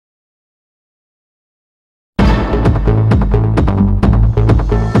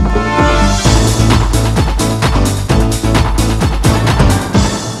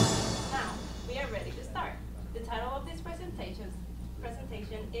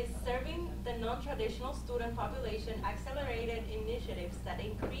is serving the non-traditional student population accelerated initiatives that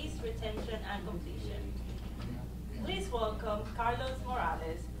increase retention and completion. Please welcome Carlos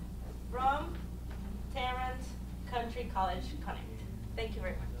Morales from Tarrant Country College Connect. Thank you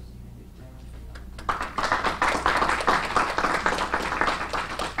very much.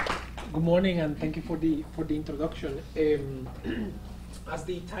 Good morning, and thank you for the introduction. As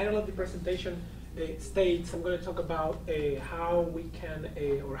the title of the presentation states, I'm going to talk about how we can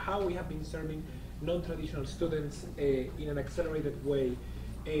or how we have been serving non-traditional students in an accelerated way.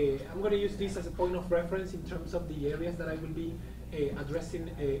 I'm going to use this as a point of reference in terms of the areas that I will be addressing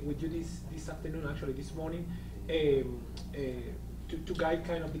with you this afternoon, actually this morning, to guide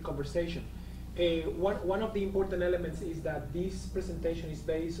kind of the conversation. One of the important elements is that this presentation is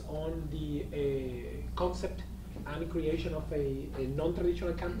based on the concept and creation of a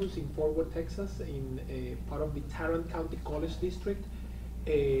non-traditional campus in Fort Worth, Texas, in part of the Tarrant County College District.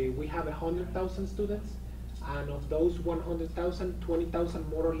 We have 100,000 students, and of those 100,000, 20,000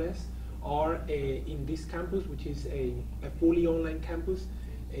 more or less are in this campus, which is a fully online campus.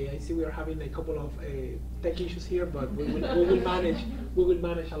 I see we are having a couple of tech issues here, but we will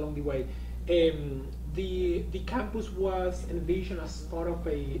manage along the way. The campus was envisioned as part of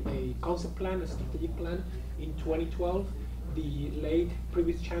a concept plan, a strategic plan in 2012. The late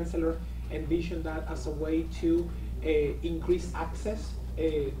previous chancellor envisioned that as a way to increase access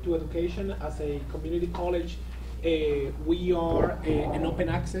to education. As a community college, we are an open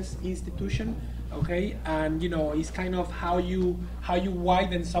access institution, okay? And it's kind of how you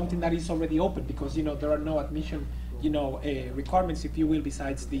widen something that is already open, because there are no admission requirements, if you will,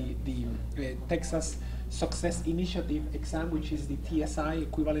 besides the Texas Success Initiative exam, which is the TSI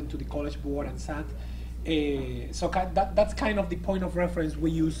equivalent to the College Board and SAT. So that's kind of the point of reference we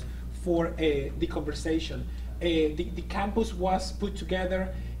use for the conversation. The campus was put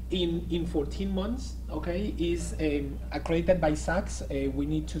together in 14 months, okay? Is accredited by SACS. We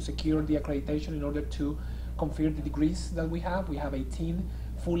need to secure the accreditation in order to confer the degrees that we have. We have 18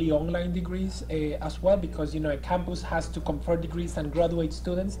 fully online degrees as well, because a campus has to confer degrees and graduate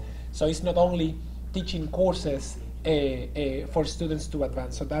students, so it's not only teaching courses for students to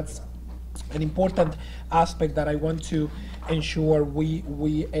advance. So that's an important aspect that I want to ensure we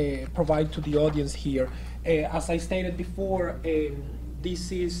provide to the audience here. As I stated before,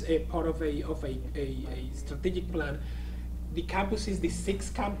 this is a part of a strategic plan. The campus is the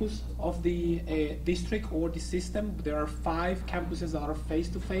sixth campus of the district or the system. There are 5 campuses that are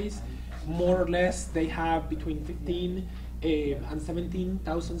face-to-face. More or less, they have between 15 and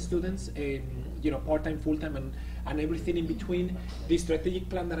 17,000 students, part-time, full-time, and everything in between. The strategic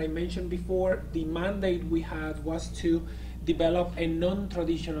plan that I mentioned before, the mandate we had was to develop a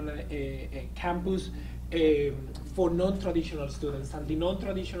non-traditional campus for non-traditional students. And the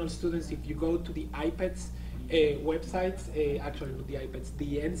non-traditional students, if you go to the IPEDS websites, actually not the IPEDS,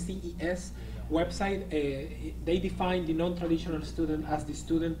 the NCES website, they define the non-traditional student as the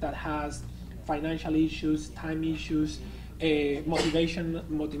student that has financial issues, time issues,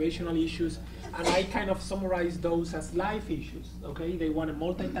 motivational issues, and I kind of summarize those as life issues. Okay, they want to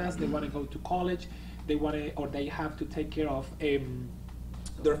multitask, they want to go to college, they have to take care of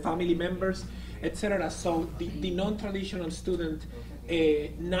their family members, etc. So the non-traditional student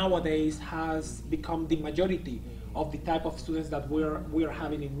nowadays has become the majority of the type of students that we're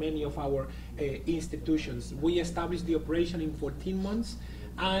having in many of our institutions. We established the operation in 14 months,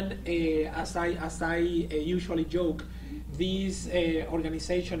 and as I usually joke, this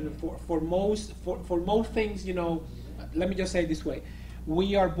organization for most things, let me just say it this way: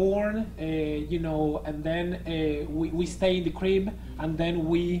 we are born, and then we stay in the crib, and then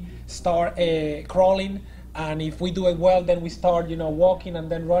we start crawling. And if we do it well, then we start, walking and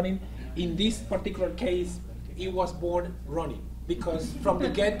then running. In this particular case, it was born running, because from the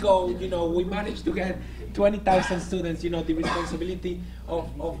get-go, we managed to get 20,000 students. The responsibility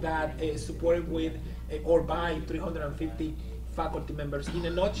of that supported with or by 350 faculty members. In a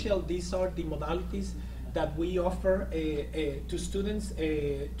nutshell, these are the modalities that we offer to students.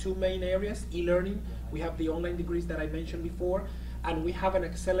 2 main areas: e-learning. We have the online degrees that I mentioned before, and we have an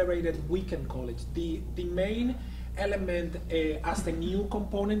accelerated weekend college. The main element as the new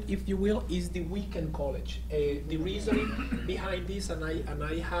component, if you will, is the weekend college. The reasoning behind this, and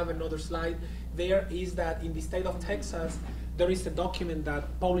I have another slide there, is that in the state of Texas, there is a document that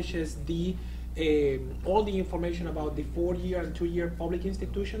publishes all the information about the 4-year and 2-year public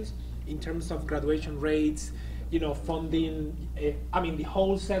institutions in terms of graduation rates, funding, the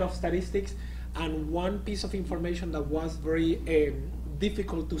whole set of statistics. And one piece of information that was very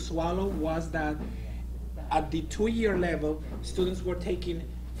difficult to swallow was that at the 2-year level, students were taking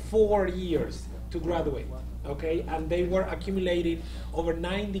 4 years to graduate, okay? And they were accumulating over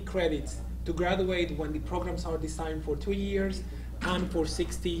 90 credits to graduate when the programs are designed for 2 years and for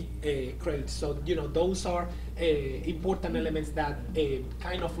 60 credits. So, those are important elements that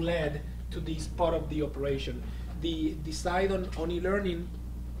kind of led to this part of the operation. The side on e-learning,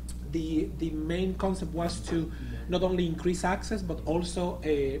 the main concept was to not only increase access, but also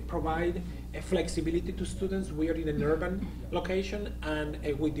provide flexibility to students. We are in an urban location, and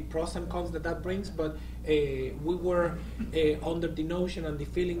with the pros and cons that brings, but we were under the notion and the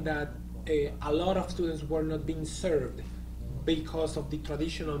feeling that a lot of students were not being served because of the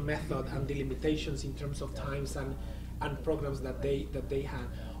traditional method and the limitations in terms of times and programs that they had.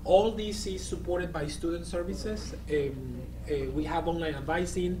 All this is supported by student services. We have online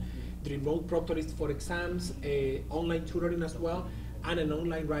advising, the remote proctorist for exams, online tutoring as well, and an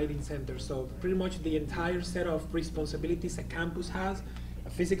online writing center. So pretty much the entire set of responsibilities a campus has, a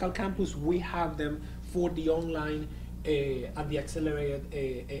physical campus, we have them for the online and the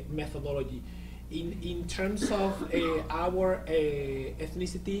accelerated methodology. In terms of our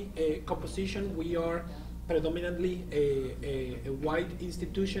ethnicity composition, we are predominantly a white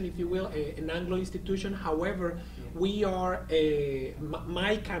institution, if you will, an Anglo institution. However, we are,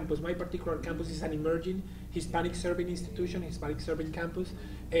 my campus, my particular campus is an emerging Hispanic Serbian institution, Hispanic Serbian campus.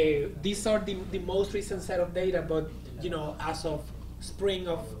 These are the most recent set of data, but as of spring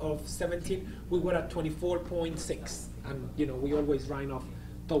of 17, we were at 24.6, and we always run off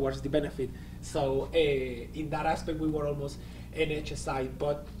towards the benefit. So in that aspect, we were almost an HSI,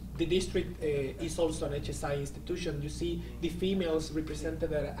 but the district is also an HSI institution. You see the females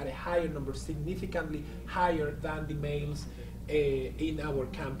represented at a higher number, significantly higher than the males in our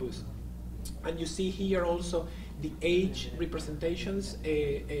campus. And you see here also the age representations.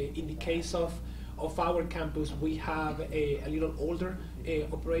 In the case of our campus, we have a little older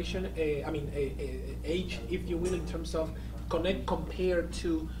operation, age, if you will, in terms of compared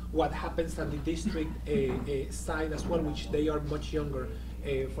to what happens at the district side as well, which they are much younger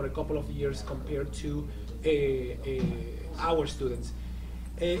for a couple of years compared to our students.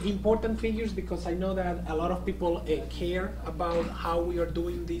 Important figures, because I know that a lot of people care about how we are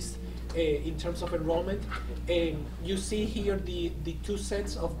doing this in terms of enrollment. You see here the two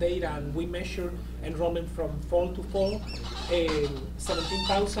sets of data, and we measure enrollment from fall to fall,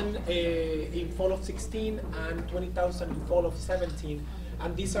 17,000 in fall of 16 and 20,000 in fall of 17.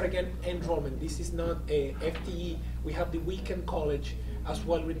 And these are again enrollment. This is not a FTE. We have the weekend college as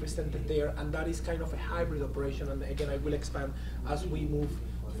well represented there, and that is kind of a hybrid operation. And again, I will expand as we move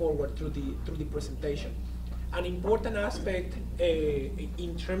forward through the presentation. An important aspect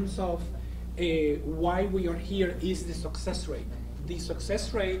in terms of why we are here is the success rate. The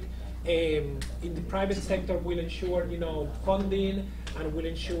success rate in the private sector will ensure funding and will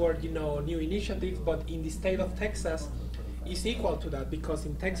ensure new initiatives, but in the state of Texas is equal to that, because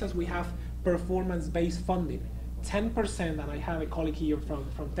in Texas we have performance-based funding. 10%, and I have a colleague here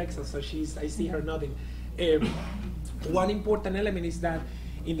from Texas, so I see her nodding. One important element is that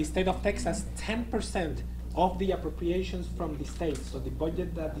in the state of Texas, 10% of the appropriations from the state, so the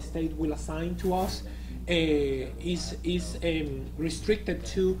budget that the state will assign to us, is restricted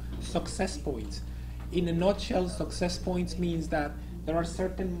to success points. In a nutshell, success points means that there are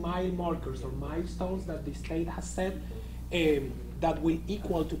certain mile markers or milestones that the state has set that will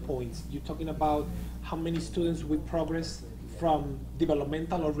equal to points. You're talking about how many students will progress from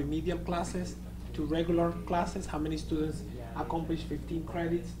developmental or remedial classes to regular classes, how many students accomplish 15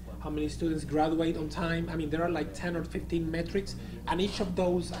 credits, how many students graduate on time. I mean, there are like 10 or 15 metrics, and each of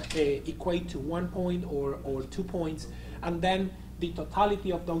those equate to 1 point or 2 points, and then the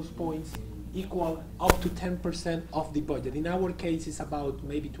totality of those points equal up to 10% of the budget. In our case, it's about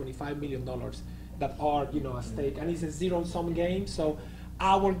maybe $25 million that are at stake, and it's a zero-sum game. So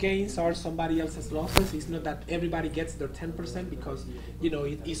our gains are somebody else's losses. It's not that everybody gets their 10%, because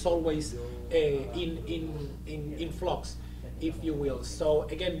it's always in flux, if you will. So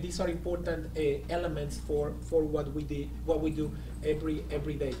again, these are important elements for what we do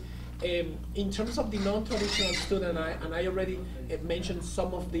every day. In terms of the non-traditional student, and I already mentioned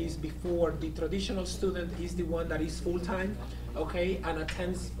some of these before, the traditional student is the one that is full-time, okay, and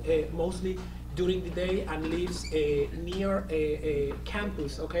attends mostly during the day and lives near a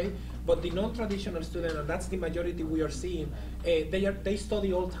campus, okay? But the non-traditional student, and that's the majority we are seeing, they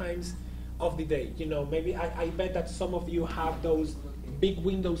study all times of the day. Maybe I bet that some of you have those big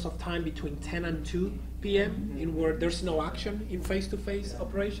windows of time between 10 and 2 p.m. in where there's no action in face-to-face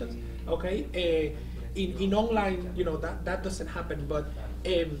operations, okay? In online, that doesn't happen, but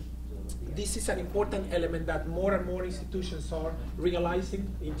this is an important element that more and more institutions are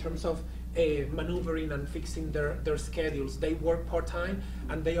realizing in terms of maneuvering and fixing their schedules. They work part-time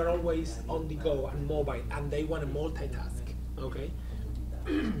and they are always on the go and mobile, and they want to multitask, okay?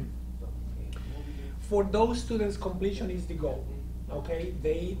 For those students, completion is the goal, okay?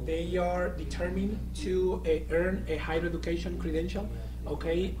 They are determined to earn a higher education credential,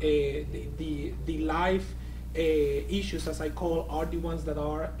 okay? The life issues, as I call, are the ones that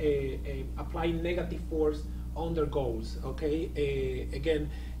are applying negative force on their goals, okay? Again,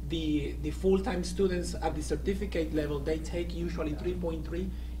 the full-time students at the certificate level, they take usually 3.3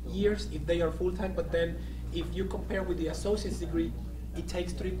 years if they are full-time, but then if you compare with the associate's degree, it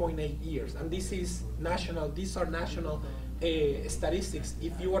takes 3.8 years. And this is national, these are national statistics.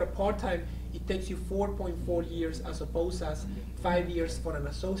 If you are a part-time, it takes you 4.4 years as opposed as 5 years for an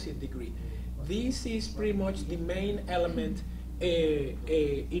associate degree. This is pretty much the main element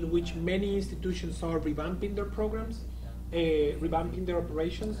in which many institutions are revamping their programs, revamping their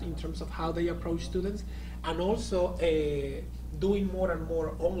operations in terms of how they approach students, and also doing more and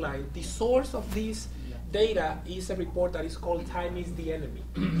more online. The source of this data is a report that is called "Time is the Enemy."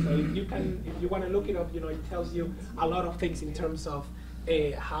 So if you want to look it up, it tells you a lot of things in terms of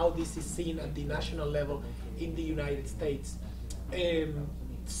how this is seen at the national level in the United States.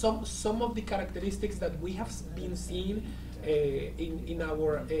 Some of the characteristics that we have been seeing in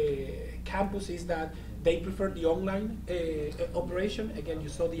our campus is that they prefer the online operation. Again, you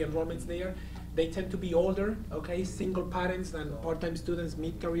saw the enrollments there. They tend to be older, okay, single parents and part-time students,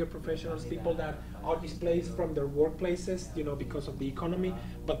 mid-career professionals, people that are displaced from their workplaces, because of the economy.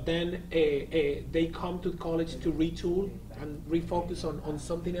 But then they come to college to retool and refocus on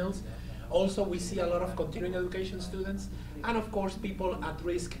something else. Also, we see a lot of continuing education students, and of course, people at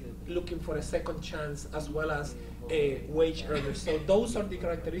risk looking for a second chance, as well as wage earners. So those are the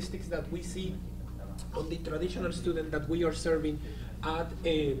characteristics that we see on the traditional student that we are serving at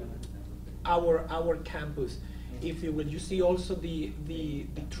our campus. If you will, you see also the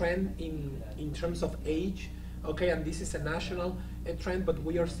trend in terms of age, okay, and this is a national trend, but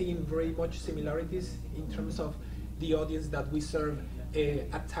we are seeing very much similarities in terms of the audience that we serve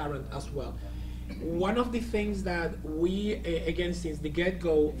at Tarrant as well. One of the things that we, again, since the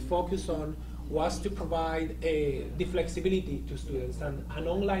get-go, focus on was to provide the flexibility to students, and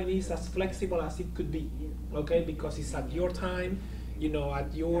online is as flexible as it could be, okay, because it's at your time,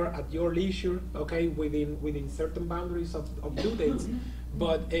 at your leisure, okay, within certain boundaries of due dates.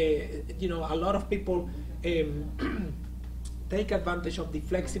 But a lot of people take advantage of the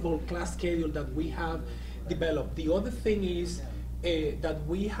flexible class schedule that we have developed. The other thing is that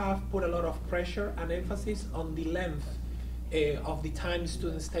we have put a lot of pressure and emphasis on the length of the time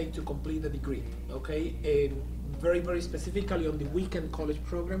students take to complete the degree, okay? Very, very specifically on the weekend college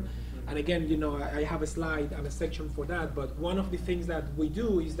program. And again, I have a slide and a section for that, but one of the things that we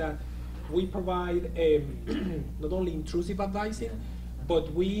do is that we provide not only intrusive advising,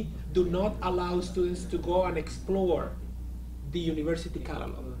 but we do not allow students to go and explore the university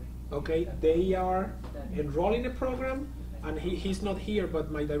catalog, okay? They are enrolled in a program, and he's not here,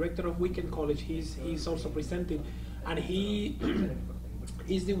 but my director of weekend college, he's also presenting, and he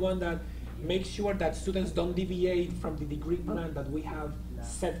is the one that makes sure that students don't deviate from the degree plan that we have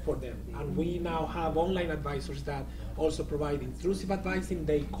set for them. And we now have online advisors that also provide intrusive advising.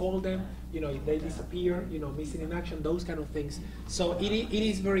 They call them, if they disappear, missing in action, those kind of things. So it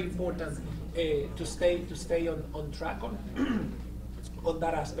is very important to stay on track on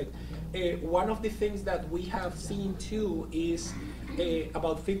that aspect. One of the things that we have seen too is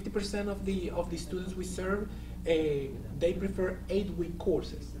about 50% of the students we serve, they prefer 8-week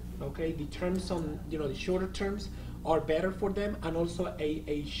courses. Okay, the terms on the shorter terms are better for them, and also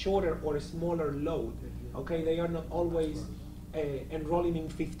a shorter or a smaller load. Okay, they are not always enrolling in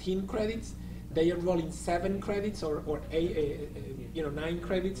 15 credits. They enroll in 7 credits or 9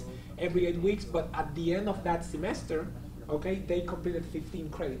 credits every 8 weeks. But at the end of that semester, okay, they completed 15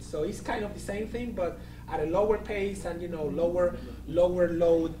 credits. So it's kind of the same thing, but at a lower pace and lower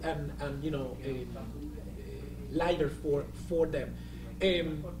load and lighter for them.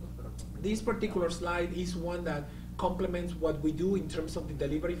 This particular slide is one that complements what we do in terms of the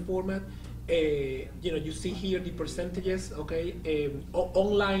delivery format. You see here the percentages. Okay,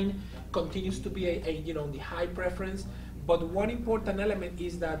 online continues to be the high preference, but one important element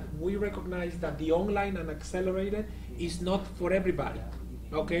is that we recognize that the online and accelerated is not for everybody.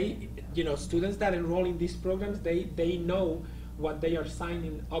 Okay, students that enroll in these programs, they know what they are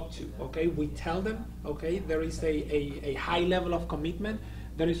signing up to. Okay, we tell them. Okay, there is a high level of commitment.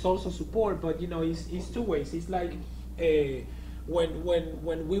 There is also support, but it's two ways. It's like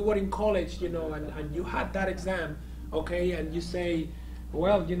when we were in college, and you had that exam, okay, and you say,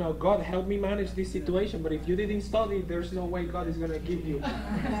 well, God help me manage this situation, but if you didn't study, there's no way God is going to give you.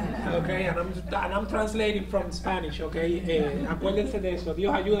 Okay, and I'm translating from Spanish, okay. Acuérdense de eso,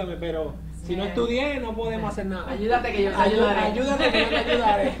 Dios ayúdame, pero si no estudié, no podemos hacer nada. Ayúdate que yo te ayudaré. Ayúdame que yo te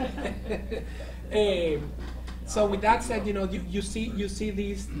ayudaré. So with that said, you see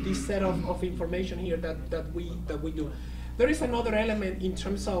this set of information here that we do. There is another element in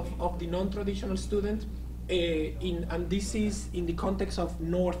terms of the non-traditional student. And this is in the context of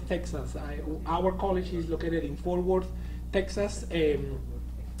North Texas. Our college is located in Fort Worth, Texas.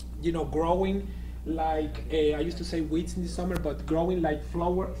 Growing like I used to say weeds in the summer, but growing like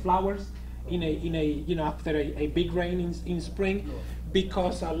flowers in a after a big rain in spring,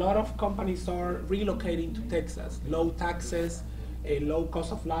 because a lot of companies are relocating to Texas. Low taxes, a low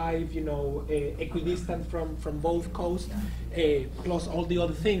cost of life, equidistant from both coasts, plus all the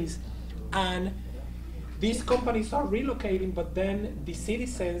other things, and these companies are relocating, but then the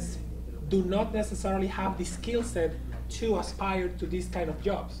citizens do not necessarily have the skill set to aspire to these kind of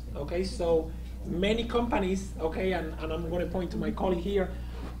jobs, okay? So many companies, okay, and I'm going to point to my colleague here,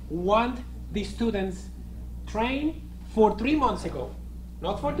 want the students trained for 3 months ago,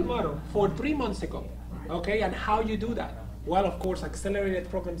 not for tomorrow, for 3 months ago, okay? And how you do that? Well, of course,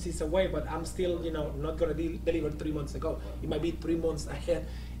 accelerated programs is a way, but I'm still, not going to deliver 3 months ago. It might be 3 months ahead,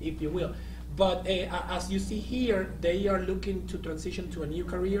 if you will. But as you see here, they are looking to transition to a new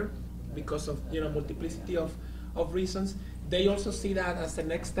career because of multiplicity of reasons. They also see that as the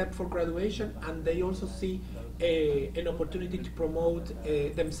next step for graduation, and they also see an opportunity to promote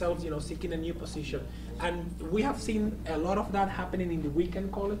themselves, seeking a new position. And we have seen a lot of that happening in the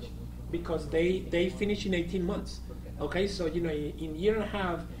weekend college, because they finish in 18 months. Okay, so in a year and a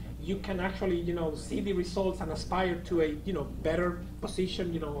half, you can actually, see the results and aspire to a, better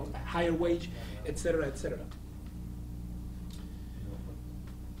position, higher wage, etc., etc.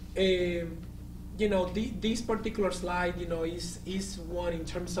 This particular slide, is one in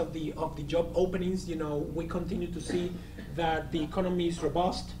terms of the job openings. We continue to see that the economy is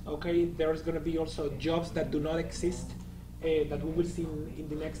robust. Okay, there's going to be also jobs that do not exist that we will see in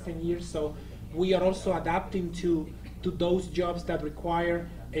the next 10 years. So we are also adapting to those jobs that require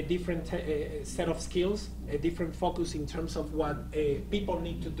a different set of skills, a different focus in terms of what people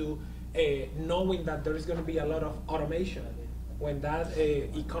need to do, knowing that there is going to be a lot of automation. When that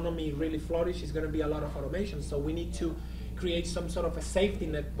economy really flourishes, it's going to be a lot of automation. So we need to create some sort of a safety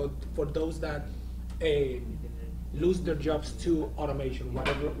net, but for those that lose their jobs to automation,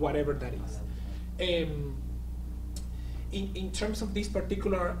 whatever that is. In terms of this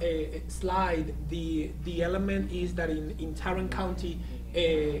particular slide, the element is that in Tarrant County,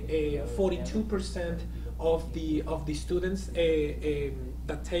 42% of the students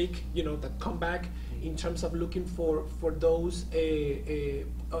that take, that come back in terms of looking for those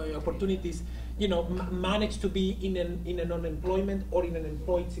opportunities, manage to be in an unemployment or in an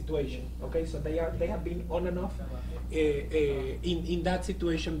employed situation. Okay, so they have been on and off in that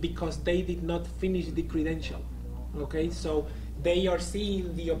situation because they did not finish the credential. Okay, so they are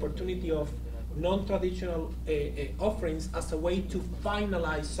seeing the opportunity of non-traditional offerings as a way to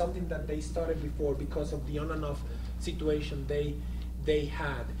finalize something that they started before because of the on and off situation they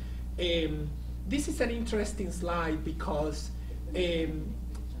had. This is an interesting slide because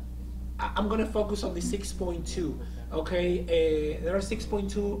I'm going to focus on the 6.2. Okay, there are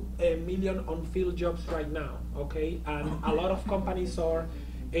 6.2 million unfilled jobs right now. Okay, and a lot of companies are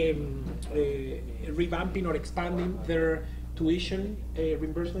revamping or expanding their tuition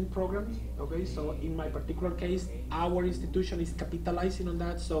reimbursement programs. Okay, so in my particular case, our institution is capitalizing on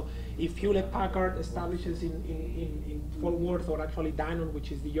that. So if Hewlett-Packard establishes in Fort Worth, or actually Danone,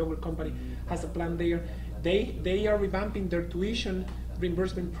 which is the yogurt company, has a plan there, they are revamping their tuition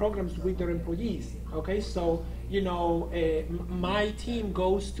reimbursement programs with their employees. Okay, so my team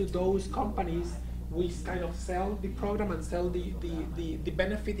goes to those companies. We kind of sell the program and sell the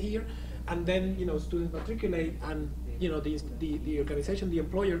benefit here, and then students matriculate, and the organization, the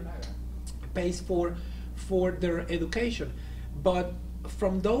employer, pays for their education. But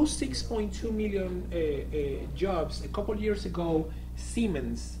from those 6.2 million jobs, a couple years ago,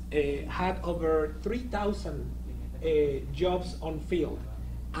 Siemens had over 3,000 jobs on field,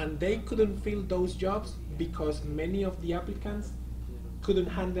 and they couldn't fill those jobs because many of the applicants couldn't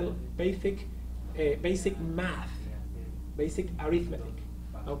handle basic math, basic arithmetic.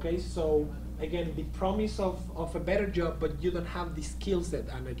 Okay, so again, the promise of a better job, but you don't have the skill set.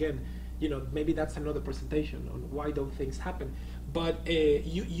 And again, maybe that's another presentation on why those things happen. But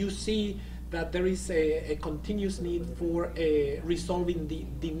you see that there is a continuous need for resolving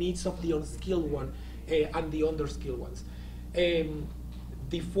the needs of the unskilled one and the underskilled ones.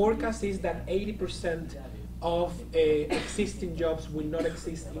 The forecast is that 80% of existing jobs will not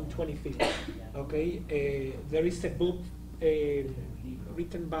exist in 2050. Okay, there is a book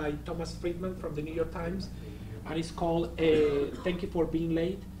written by Thomas Friedman from the New York Times, and it's called "Thank You for Being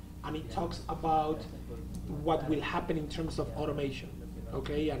Late," and it talks about what will happen in terms of automation.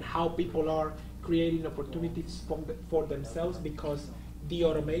 Okay, and how people are creating opportunities for themselves because the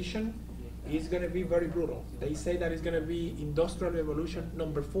automation is going to be very brutal. They say that it's going to be Industrial Revolution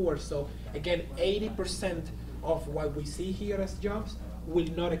number 4. So again, 80% of what we see here as jobs will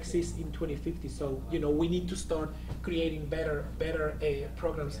not exist in 2050. So we need to start creating better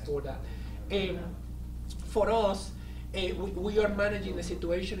programs for that. For us, we are managing a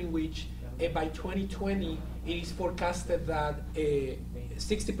situation in which by 2020 it is forecasted that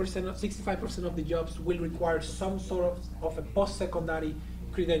 65% of the jobs will require some sort of a post-secondary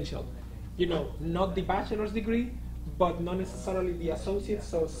credential. Not the bachelor's degree, but not necessarily the associate,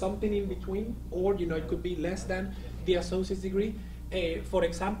 so something in between, or it could be less than the associate's degree. For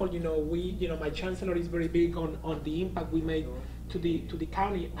example, my chancellor is very big on the impact we made to the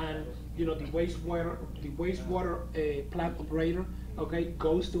county, and the wastewater plant operator, okay,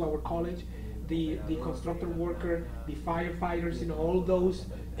 goes to our college. The construction worker, the firefighters, all those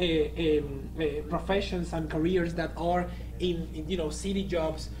professions and careers that are in city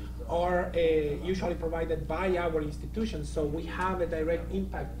jobs are usually provided by our institutions. So we have a direct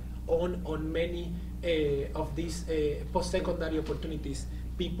impact on many of these post-secondary opportunities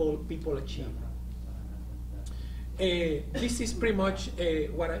people achieve. This is pretty much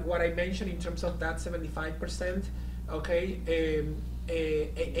what I mentioned in terms of that 75%. Okay.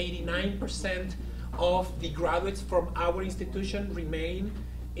 89% of the graduates from our institution remain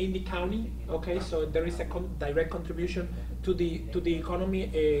in the county. Okay, so there is a direct contribution to the economy.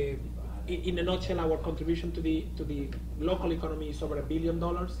 In a nutshell, our contribution to the local economy is over $1 billion.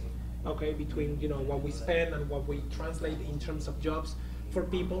 Okay, between what we spend and what we translate in terms of jobs for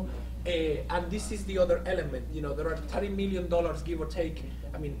people. And this is the other element. There are $30 million, give or take.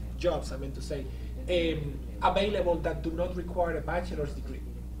 Jobs. I meant to say. Available that do not require a bachelor's degree.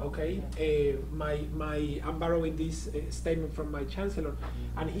 Okay, I'm borrowing this statement from my chancellor,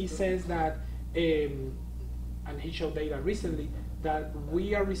 and he says that, and he showed data recently that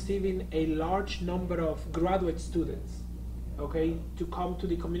we are receiving a large number of graduate students. Okay, to come to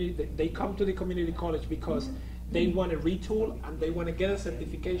the community. They come to the community college because they want to retool and they want to get a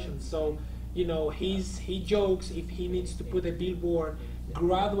certification. So he jokes if he needs to put a billboard,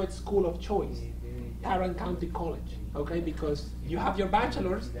 graduate school of choice. Tarrant County College, okay, because you have your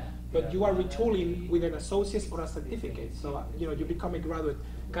bachelor's, but you are retooling with an associate's or a certificate. So you become a graduate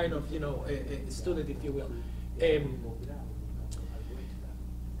kind of a student, if you will.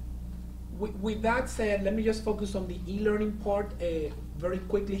 With that said, let me just focus on the e-learning part very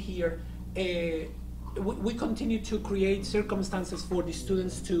quickly here. We continue to create circumstances for the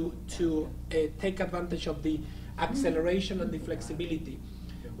students to take advantage of the acceleration and the flexibility.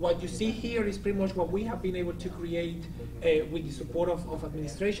 What you see here is pretty much what we have been able to create with the support of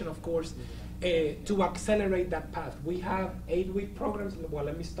administration, of course, to accelerate that path. We have 8-week programs. Well,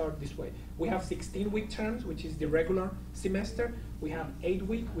 let me start this way. We have 16-week terms, which is the regular semester. We have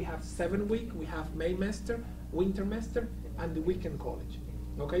 8-week, we have 7-week, we have Maymester, Wintermester, and the weekend college.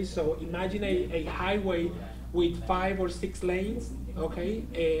 Okay, so imagine a highway with 5 or 6 lanes, okay,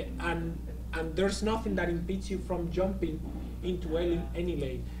 and there's nothing that impedes you from jumping into any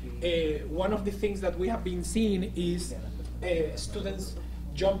lane. One of the things that we have been seeing is students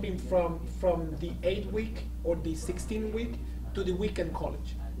jumping from the 8-week or the 16-week to the weekend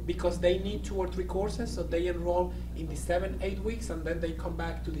college because they need 2 or 3 courses, so they enroll in the 7-8 weeks and then they come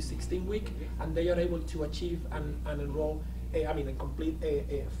back to the 16-week and they are able to achieve and enroll, and complete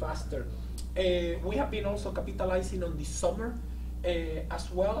faster. We have been also capitalizing on the summer as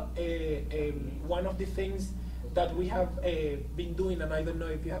well. One of the things that we have been doing, and I don't know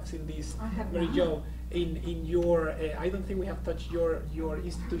if you have seen this, Mary Jo, in your, I don't think we have touched your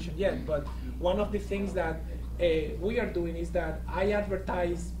institution yet, but one of the things that we are doing is that I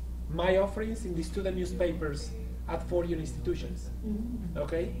advertise my offerings in the student newspapers at 4 institutions,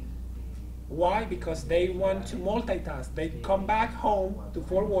 okay? Why? Because they want to multitask. They come back home to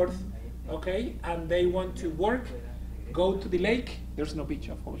Fort Worth, okay, and they want to work, go to the lake, there's no beach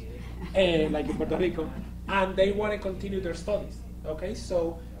of course, like in Puerto Rico, and they want to continue their studies, okay?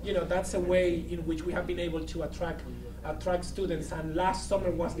 So, that's a way in which we have been able to attract students, and last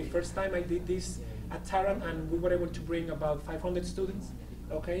summer was the first time I did this at Tarrant, and we were able to bring about 500 students,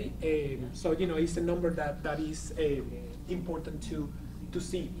 Okay, so it's a number that is important to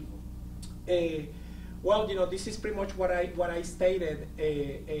see. Well, this is pretty much what I stated,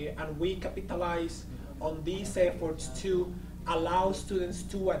 and we capitalize on these efforts to allow students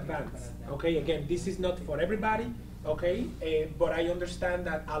to advance. Okay, again, this is not for everybody. Okay, but I understand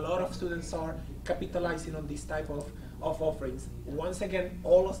that a lot of students are capitalizing on this type of offerings. Once again,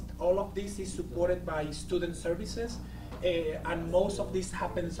 all of this is supported by student services, and most of this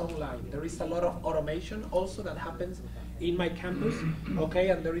happens online. There is a lot of automation also that happens in my campus, okay,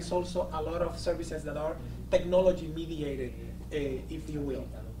 and there is also a lot of services that are technology mediated, if you will.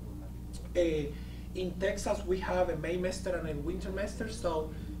 In Texas, we have a Maymester and a Wintermester, so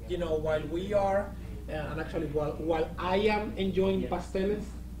while we are, and actually while I am enjoying pasteles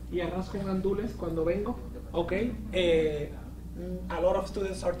y arroz con gandules cuando vengo, okay, a lot of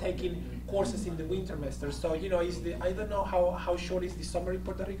students are taking courses in the Wintermester. So I don't know how short is the summer in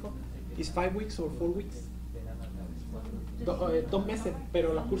Puerto Rico. Is 5 weeks or 4 weeks? 2 meses,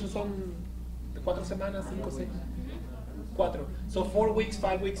 pero los cursos son 4 semanas, 5, 6, 4. So 4 weeks,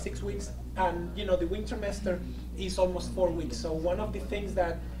 5 weeks, 6 weeks, and the Wintermester is almost 4 weeks. So one of the things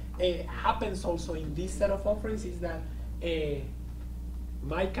that happens also in this set of offerings is that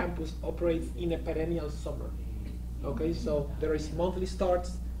my campus operates in a perennial summer. Okay, so there is monthly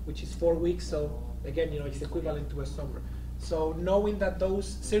starts, which is 4 weeks. So again, it's equivalent to a summer. So knowing that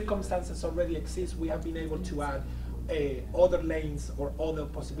those circumstances already exist, we have been able to add other lanes or other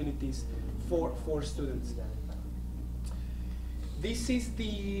possibilities for students. This is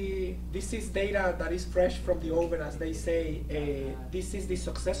data that is fresh from the oven, as they say. This is the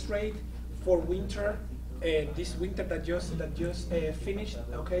success rate for winter. This winter that just finished.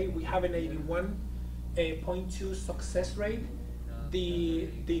 Okay, we have an 81.2 success rate.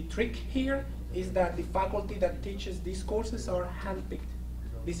 The trick here is that the faculty that teaches these courses are handpicked.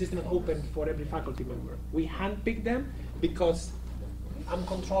 This is not open for every faculty member. We handpick them because I'm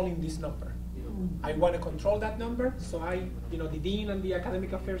controlling this number. I want to control that number, so the dean and the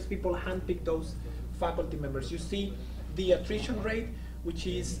academic affairs people handpick those faculty members. You see the attrition rate, which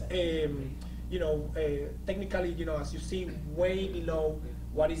is, technically, as you see, way below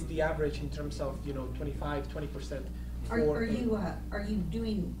what is the average in terms of, 25, 20%. Are you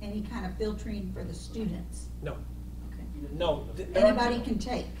doing any kind of filtering for the students? No. Okay. No. Anybody can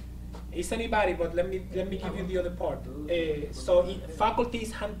take. It's anybody, but let me give you the other part. So faculty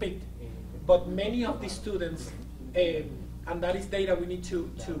is handpicked, but many of the students, and that is data we need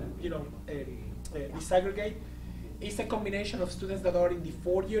to disaggregate. It's a combination of students that are in the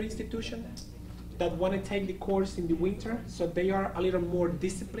 4-year institution that want to take the course in the winter, so they are a little more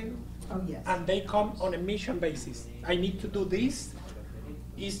disciplined. Oh, yes. And they come on a mission basis. I need to do this.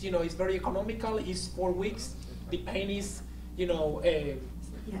 It's very economical. It's 4 weeks. The pain is,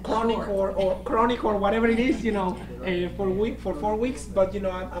 chronic or chronic or whatever it is, for 4 weeks. But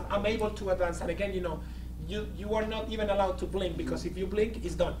I'm able to advance. And again, you are not even allowed to blink, because if you blink,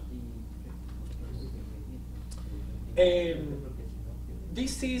 it's done.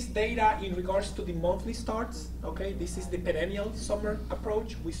 This is data in regards to the monthly starts. Okay, this is the perennial summer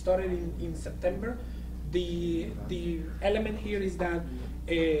approach. We started in September. The element here is that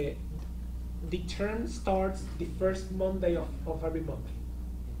the term starts the first Monday of every month.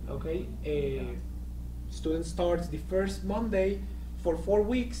 Okay, student starts the first Monday for 4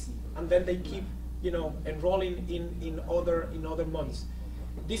 weeks, and then they keep enrolling in other months.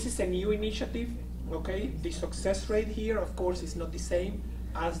 This is a new initiative. Okay, the success rate here, of course, is not the same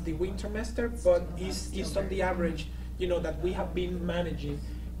as the Wintermester, but is on the average, that we have been managing.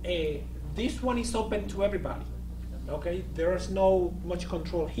 This one is open to everybody. Okay, there is no much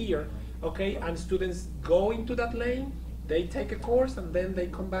control here. Okay, and students go into that lane, they take a course, and then they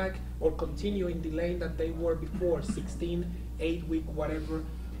come back or continue in the lane that they were before, 16, 8-week, whatever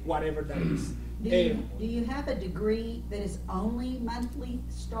that is. Do you have a degree that is only monthly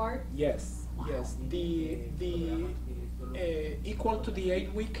start? Yes. Yes, the equal to the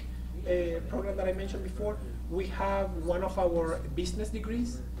 8-week program that I mentioned before, we have one of our business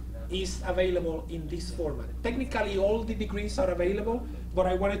degrees is available in this format. Technically, all the degrees are available, but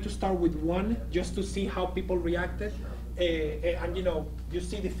I wanted to start with one just to see how people reacted. And you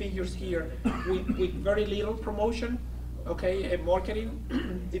see the figures here with very little promotion, okay, marketing,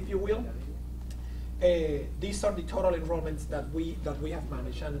 if you will. These are the total enrollments that we have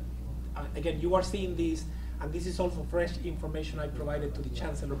managed. And again, you are seeing this, and this is also fresh information I provided to the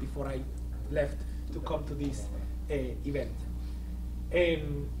Chancellor before I left to come to this event.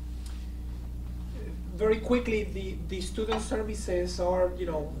 very quickly, the student services are,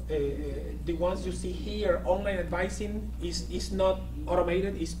 the ones you see here. Online advising is not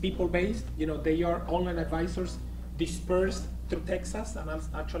automated, it's people-based. They are online advisors dispersed through Texas, and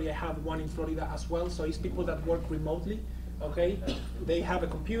actually I have one in Florida as well, so it's people that work remotely, okay? They have a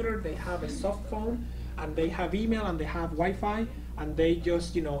computer, they have a soft phone, and they have email, and they have Wi-Fi, and they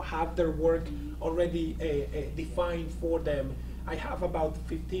just, have their work already defined for them. I have about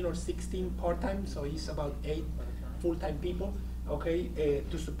 15 or 16 part-time, so it's about 8 full-time people, okay,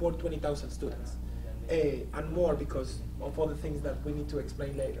 to support 20,000 students, and more because of other things that we need to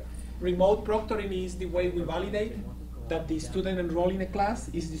explain later. Remote proctoring is the way we validate that the student enrolled in a class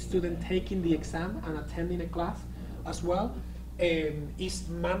is the student taking the exam and attending a class as well. It's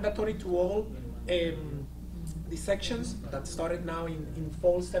mandatory to all the sections that started now in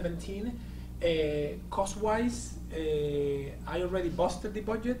fall 17. Cost-wise, I already busted the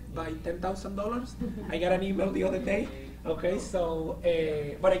budget by $10,000. I got an email the other day. Okay, so,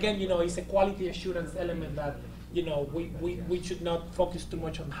 but again, it's a quality assurance element that, we should not focus too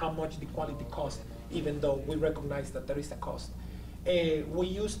much on how much the quality costs, even though we recognize that there is a cost. We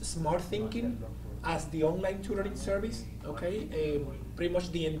use Smart Thinking as the online tutoring service, okay? Pretty much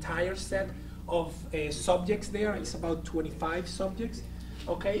the entire set of subjects there is about 25 subjects,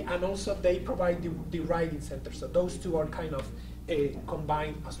 okay? And also they provide the writing center, so those two are kind of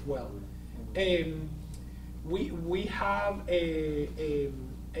combined as well. We have a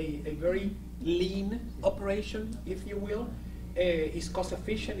very lean operation, if you will. It's cost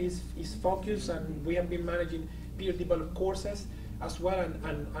efficient, is focused, and we have been managing peer developed courses as well,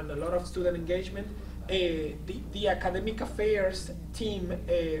 and a lot of student engagement. The academic affairs team,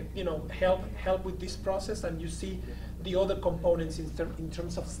 help with this process, and you see the other components in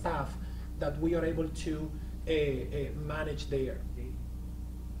terms of staff that we are able to manage there.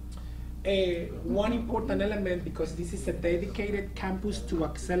 One important element, because this is a dedicated campus to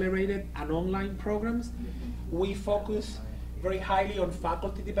accelerated and online programs, we focus very highly on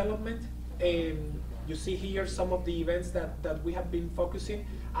faculty development. You see here some of the events that we have been focusing,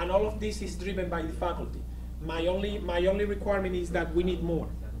 and all of this is driven by the faculty. My only requirement is that we need more.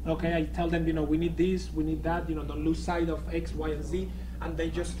 Okay, I tell them, we need this, we need that, don't lose sight of X, Y, and Z, and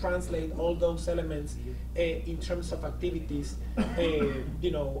they just translate all those elements in terms of activities, every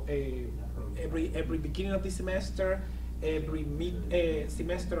beginning of the semester, every mid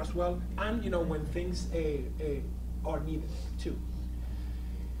semester as well, and when things are needed too.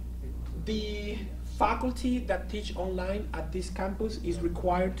 The faculty that teach online at this campus is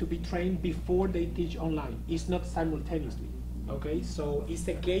required to be trained before they teach online. It's not simultaneously, okay? So it's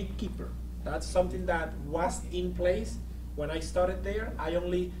a gatekeeper. That's something that was in place when I started there. I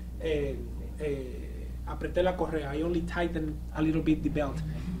only apreté la correa. I only tightened a little bit the belt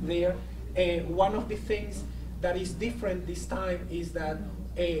there. One of the things that is different this time is that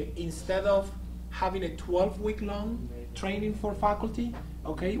instead of having a 12-week long training for faculty,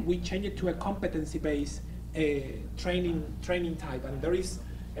 okay, we change it to a competency-based training type, and there is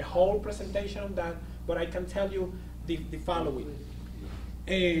a whole presentation on that, but I can tell you the following.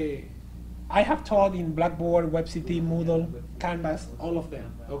 I have taught in Blackboard, WebCT, Moodle, Canvas, all of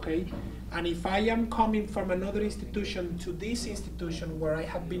them, okay? And if I am coming from another institution to this institution where I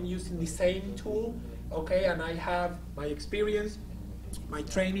have been using the same tool, okay, and I have my experience, my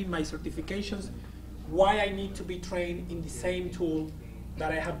training, my certifications, why I need to be trained in the same tool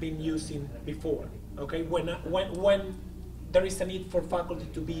that I have been using before, okay? When there is a need for faculty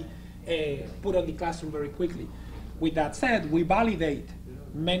to be put on the classroom very quickly. With that said, we validate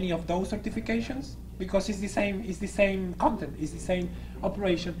many of those certifications because it's the same content, it's the same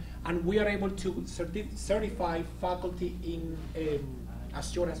operation, and we are able to certify faculty in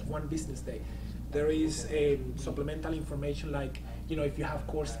as short as 1 business day. There is supplemental information like, if you have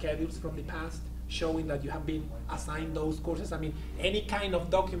course schedules from the past, showing that you have been assigned those courses. I mean, any kind of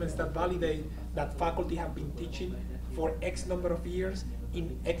documents that validate that faculty have been teaching for X number of years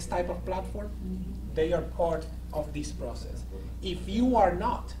in X type of platform, they are part of this process. If you are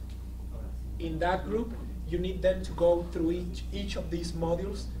not in that group, you need then to go through each of these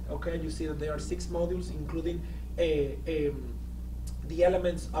modules, okay? You see that there are 6 modules, including the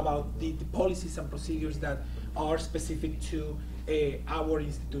elements about the policies and procedures that are specific to our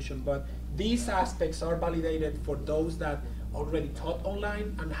institution. But these aspects are validated for those that already taught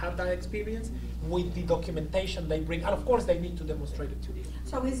online and have that experience with the documentation they bring. And of course, they need to demonstrate it too.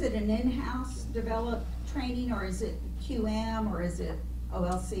 So is it an in-house developed training, or is it QM, or is it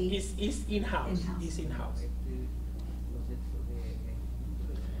OLC? It's in-house. It's in-house.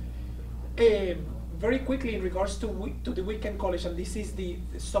 very quickly in regards to the weekend college, and this is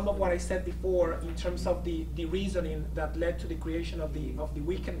some of what I said before in terms of the reasoning that led to the creation of the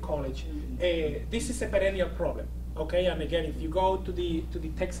weekend college. This is a perennial problem, okay? And again, if you go to the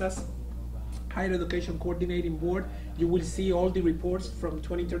Texas Higher Education Coordinating Board, you will see all the reports from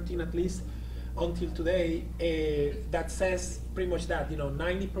 2013 at least until today that says pretty much that,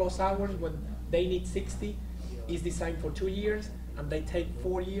 90 plus hours when they need 60 is designed for 2 years and they take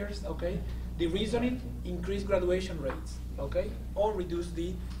 4 years, okay? The reasoning, increase graduation rates, okay? Or reduce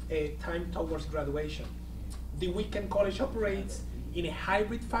the time towards graduation. The weekend college operates in a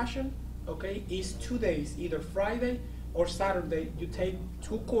hybrid fashion, okay? Is 2 days, either Friday or Saturday. You take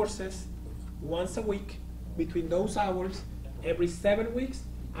 2 courses once a week between those hours every 7 weeks,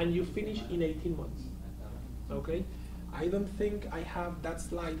 and you finish in 18 months, okay? I don't think I have that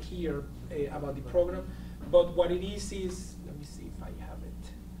slide here about the program, but what it is, let me see if I have it.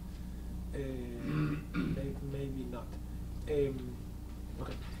 Maybe not.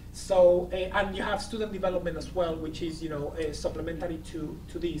 Okay. So, and you have student development as well, which is, supplementary to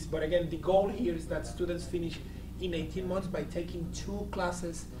this. But again, the goal here is that students finish in 18 months by taking 2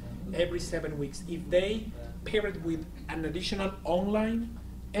 classes every 7 weeks. If they pair it with an additional online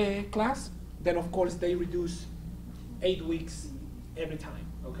class, then of course they reduce 8 weeks every time,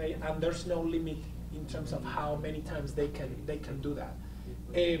 okay? And there's no limit in terms of how many times they can do that.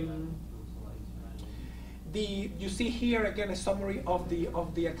 You see here again a summary of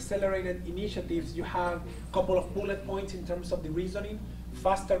the accelerated initiatives. You have a couple of bullet points in terms of the reasoning: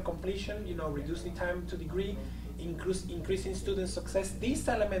 faster completion, reduce the time to degree, increasing student success. This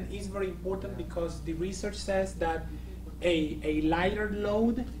element is very important because the research says that a lighter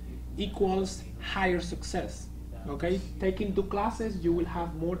load equals higher success. Okay, taking 2 classes, you will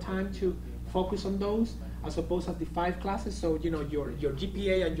have more time to focus on those as opposed to the 5 classes. So your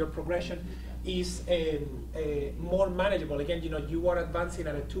GPA and your progression is more manageable. Again, you are advancing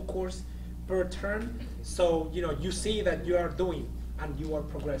at a 2 course per term, so you see that you are doing and you are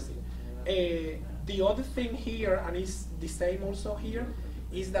progressing. The other thing here, and it's the same also here,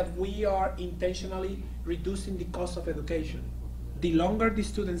 is that we are intentionally reducing the cost of education. The longer the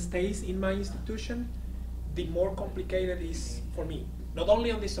student stays in my institution, the more complicated it is for me. Not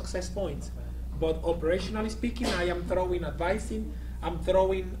only on the success points, but operationally speaking, I am throwing advising, I'm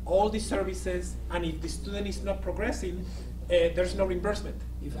throwing all the services, and if the student is not progressing, there's no reimbursement.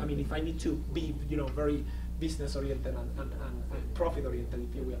 If I need to be, very business oriented and profit oriented,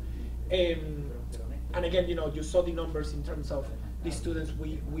 if you will. And again, you saw the numbers in terms of the students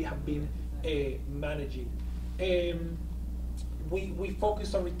we have been managing. We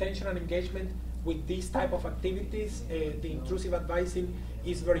focus on retention and engagement with these type of activities. The intrusive advising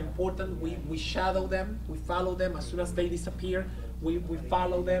is very important. We shadow them, we follow them as soon as they disappear. We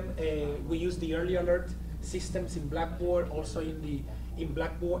follow them. We use the early alert systems in Blackboard, also in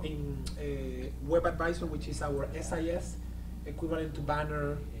Blackboard in Web Advisor, which is our SIS equivalent to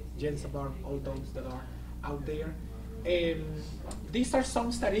Banner, Jensabar, all those that are out there. These are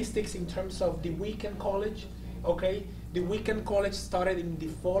some statistics in terms of the weekend college. Okay, the weekend college started in the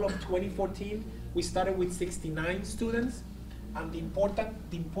fall of 2014. We started with 69 students, and the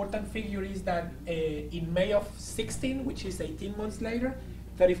important figure is that in May of 16, which is 18 months later,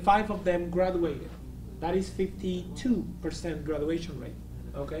 35 of them graduated. That is 52% graduation rate.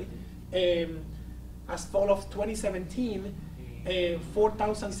 Okay, as fall of 2017.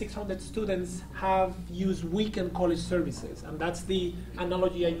 4,600 students have used weekend college services, and that's the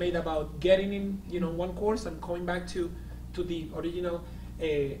analogy I made about getting in, one course and coming back to the original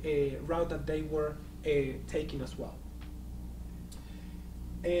route that they were taking as well.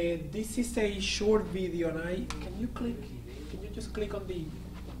 This is a short video, and can you just click on the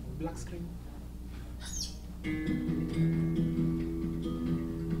black screen?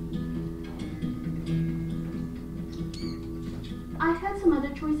 I had some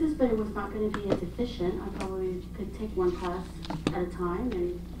other choices, but it was not going to be as efficient. I probably could take 1 class at a time,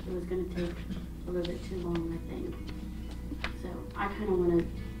 and it was going to take a little bit too long, I think. So I kind of want to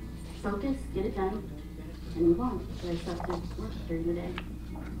focus, get it done, and move on. But I still have to work during the day.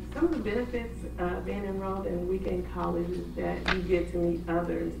 Some of the benefits of being enrolled in weekend college is that you get to meet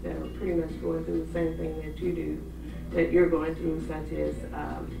others that are pretty much going through the same thing that you do, that you're going through, such as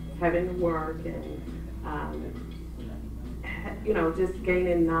having to work and just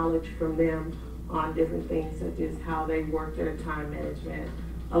gaining knowledge from them on different things, such as how they work their time management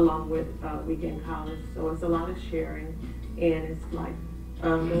along with weekend college. So it's a lot of sharing, and it's like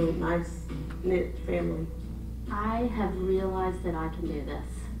a little nice knit family. I have realized that I can do this.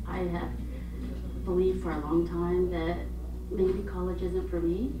 I have believed for a long time that maybe college isn't for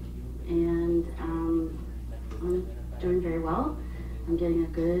me, and I'm doing very well. I'm getting a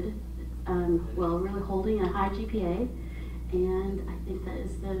good, really holding a high GPA, and I think that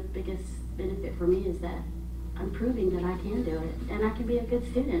is the biggest benefit for me, is that I'm proving that I can do it and I can be a good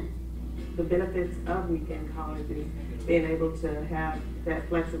student. The benefits of weekend college is being able to have that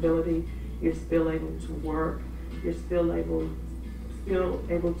flexibility. You're still able to work. You're still able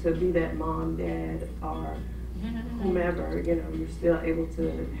to be that mom, dad, or whomever. You know, you're still able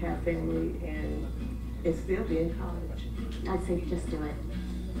to have family and still be in college. I'd say just do it.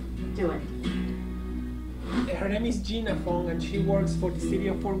 Do it. Her name is Gina Fong, and she works for the city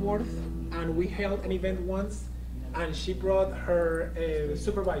of Fort Worth. And we held an event once, and she brought her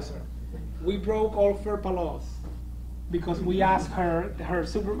supervisor. We broke all FERPA laws because we asked her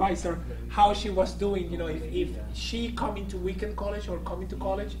supervisor, how she was doing. You know, if she coming to weekend college or coming to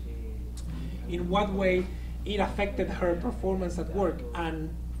college, in what way it affected her performance at work.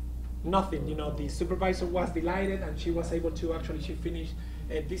 And nothing. You know, the supervisor was delighted, and she was able to she finished.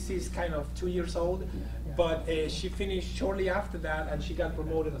 This is kind of 2 years old, but she finished shortly after that, and she got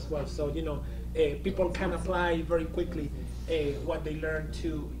promoted as well. So, you know, people can apply very quickly what they learn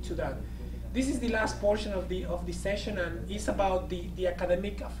to that. This is the last portion of the session, and it's about the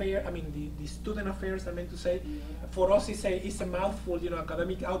academic affair. I mean, the student affairs, I meant to say. For us, it's a mouthful, you know,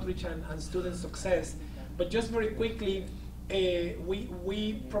 academic outreach and student success. But just very quickly,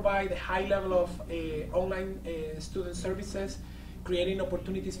 we provide a high level of online student services, creating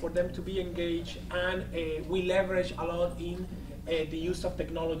opportunities for them to be engaged, and we leverage a lot in the use of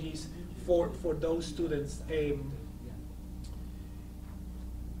technologies for those students.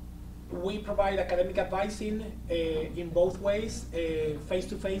 We provide academic advising in both ways,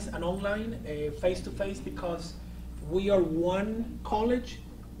 face-to-face and online. Face-to-face because we are one college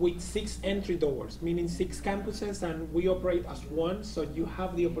with 6 entry doors, meaning 6 campuses, and we operate as one, so you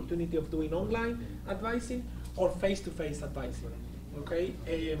have the opportunity of doing online advising or face-to-face advising. Okay,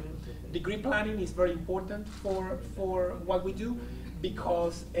 degree planning is very important for what we do,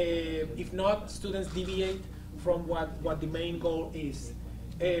 because if not, students deviate from what the main goal is.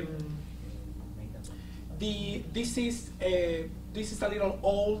 This is a little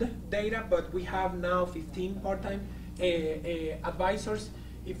old data, but we have now 15 part-time advisors,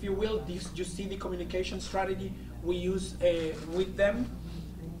 if you will. You see the communication strategy we use with them.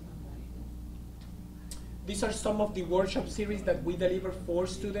 These are some of the workshop series that we deliver for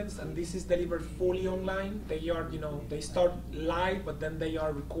students, and this is delivered fully online. They are, you know, they start live, but then they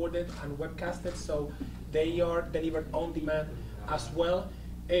are recorded and webcasted, so they are delivered on demand as well.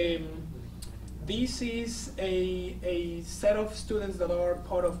 This is a set of students that are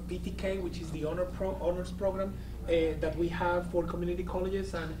part of PTK, which is the honors program that we have for community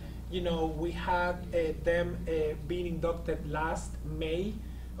colleges, and you know, we had them being inducted last May.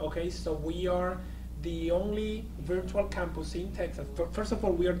 Okay, so we are the only virtual campus in Texas. First of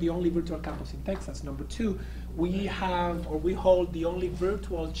all, we are the only virtual campus in Texas. Number 2, we hold the only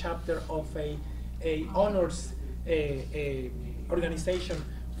virtual chapter of a honors organization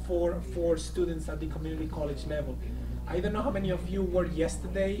for students at the community college level. I don't know how many of you were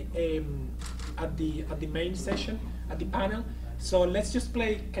yesterday at the main session, at the panel. So let's just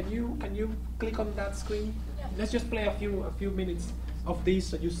play. Can you click on that screen? Yeah. Let's just play a few minutes of this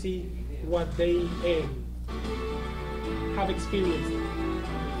so you see what they have experienced.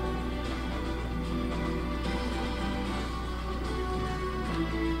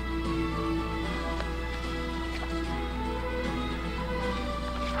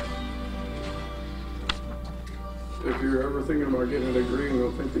 If you're ever thinking about getting a degree and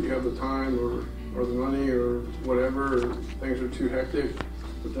don't think that you have the time or the money or whatever, or things are too hectic,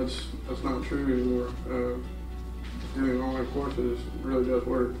 but that's not true anymore. Doing online courses really does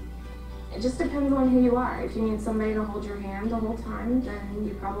work. It just depends on who you are. If you need somebody to hold your hand the whole time, then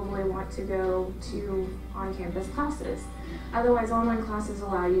you probably want to go to on-campus classes. Otherwise, online classes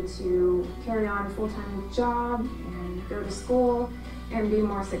allow you to carry on a full-time job and go to school and be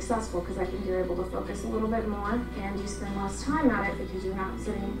more successful, because I think you're able to focus a little bit more and you spend less time at it because you're not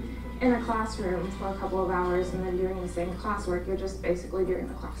sitting in a classroom for a couple of hours and then doing the same classwork. You're just basically doing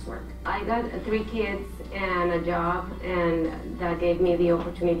the classwork. I got 3 kids and a job, and that gave me the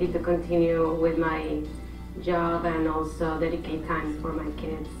opportunity to continue with my job and also dedicate time for my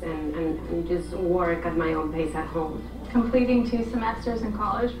kids and just work at my own pace at home. Completing 2 semesters in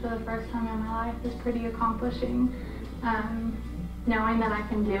college for the first time in my life is pretty accomplishing. Knowing that I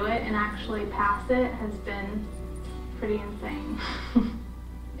can do it and actually pass it has been pretty insane.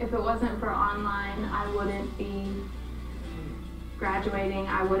 If it wasn't for online, I wouldn't be graduating,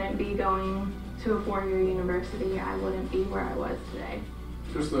 I wouldn't be going to a 4-year university, I wouldn't be where I was today.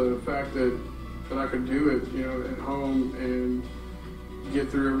 just the fact that I could do it, you know, at home and get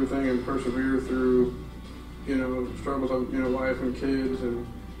through everything and persevere through, you know, struggles of, you know, wife and kids and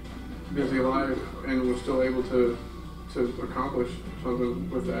busy life, and was still able to accomplish something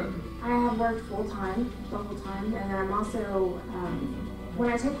with that. I have worked full-time, the whole time, and then I'm also,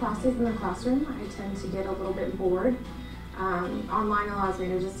 when I take classes in the classroom, I tend to get a little bit bored. Online allows me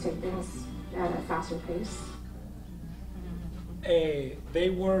to just take things at a faster pace. They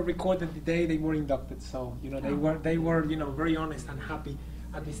were recorded the day they were inducted, so you know they were you know very honest and happy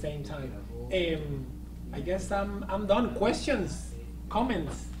at the same time. I guess I'm done. Questions,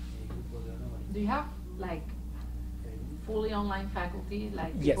 comments? Do you have like fully online faculty,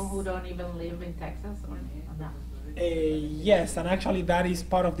 like Yes. people who don't even live in Texas or not? Yes, and actually that is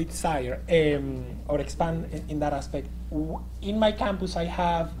part of the desire, or expand in that aspect. In my campus, I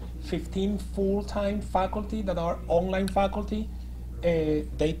have 15 full-time faculty that are online faculty.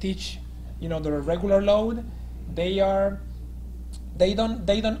 They teach, you know, their regular load. They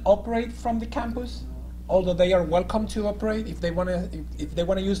don't operate from the campus, although they are welcome to operate if they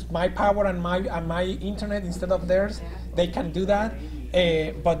wanna use my power and my internet instead of theirs. They can do that.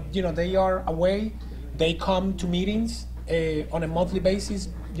 But you know, they are away. They come to meetings on a monthly basis,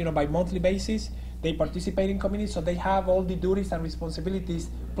 you know, by monthly basis. They participate in communities, so they have all the duties and responsibilities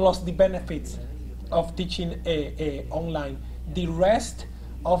plus the benefits of teaching online. The rest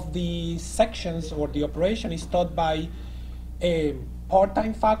of the sections or the operation is taught by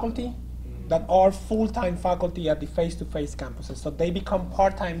part-time faculty that are full-time faculty at the face-to-face campuses. So they become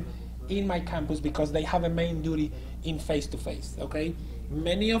part-time in my campus because they have a main duty in face-to-face, okay?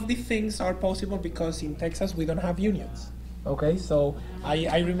 Many of the things are possible because in Texas we don't have unions. Okay, so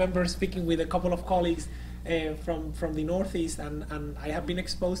I remember speaking with a couple of colleagues from the Northeast, and I have been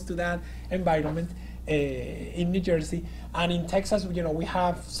exposed to that environment in New Jersey. And in Texas, you know, we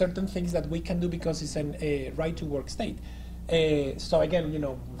have certain things that we can do because it's a right-to-work state. So again, you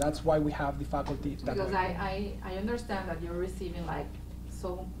know, that's why we have the faculty. Because I understand that you're receiving like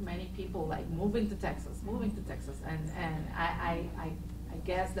so many people like moving to Texas, and I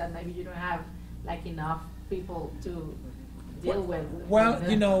guess that maybe you don't have like enough people to deal with. Well,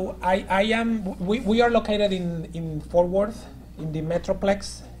 you know, we are located in Fort Worth, in the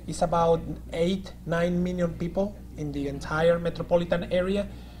Metroplex. It's about 8-9 million people in the entire metropolitan area.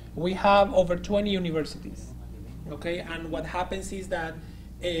 We have over 20 universities, okay? And what happens is that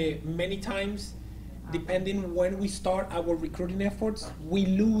many times, depending when we start our recruiting efforts, we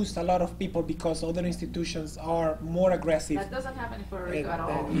lose a lot of people because other institutions are more aggressive. That doesn't happen in Puerto Rico at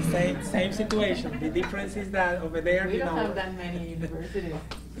all. The same situation. The difference is that over there, we you don't know, have that many universities.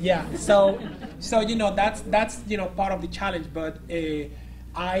 Yeah. So you know that's you know part of the challenge. But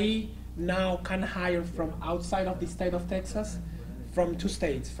I now can hire from outside of the state of Texas, from 2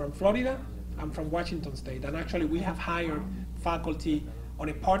 states, from Florida and from Washington State. And actually, we have hired faculty on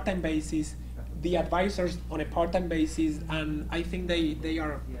a part-time basis, the advisors on a part-time basis, and I think they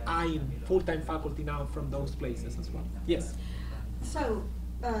are eyeing full-time faculty now from those places as well. Yes. So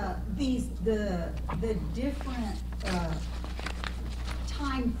the different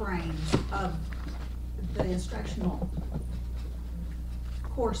time frames of the instructional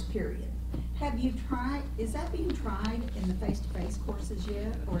course period. Have you tried? Is that being tried in the face-to-face courses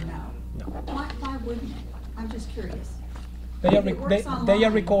yet, or no? No. Why wouldn't it? I'm just curious. They are It works they are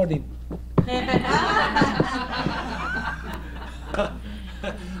online. recording.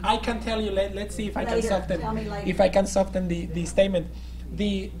 I can tell you. Let's see if I Later. can soften. Tell me later. If I can soften the statement.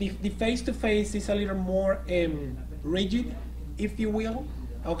 The face-to-face is a little more rigid, if you will.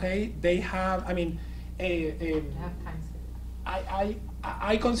 Okay, they have. I mean, Have time.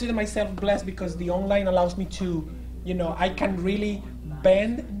 I consider myself blessed because the online allows me to, you know, I can really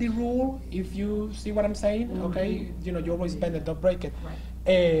bend the rule, if you see what I'm saying. Okay, you know, you always bend it, don't break it.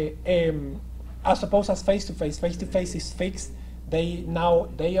 As opposed as face-to-face. Face-to-face is fixed. They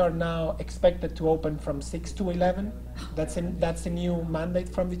are now expected to open from 6 to 11. That's a new mandate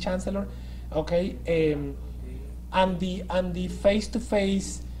from the chancellor. Okay, and the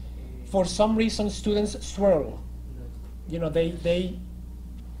face-to-face, for some reason, students swirl. You know, they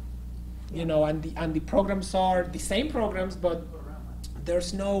you know, and the programs are the same programs, but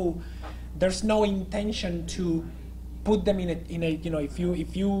there's no intention to put them in a you know, if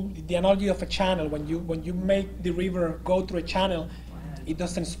you the analogy of a channel, when you make the river go through a channel, it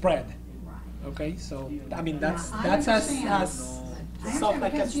doesn't spread. Okay, so I mean that's as soft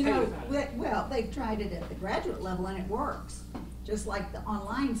like as because, you know, well, they've tried it at the graduate level and it works. Just like the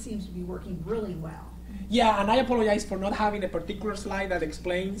online seems to be working really well. Yeah, and I apologize for not having a particular slide that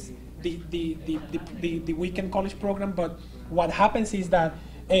explains the weekend college program, but what happens is that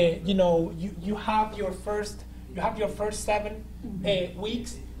you have your first 7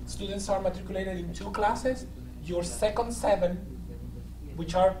 weeks. Students are matriculated in 2 classes. Your second 7,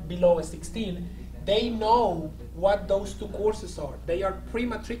 which are below a 16, they know what those 2 courses are. They are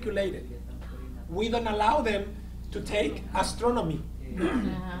pre-matriculated. We don't allow them to take astronomy.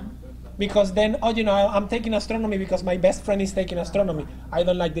 Because then, I'm taking astronomy because my best friend is taking astronomy. I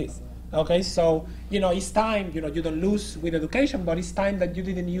don't like this. Okay, so, it's time, you don't lose with education, but it's time that you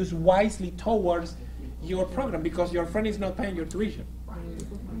didn't use wisely towards your program because your friend is not paying your tuition.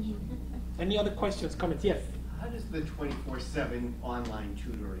 Any other questions, comments? Yes? How does the 24/7 online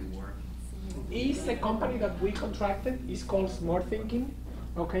tutoring work? It's a company that we contracted. It's called Smart Thinking.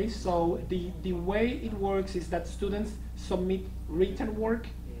 Okay, so the way it works is that students submit written work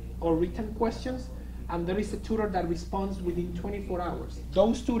or written questions, and there is a tutor that responds within 24 hours.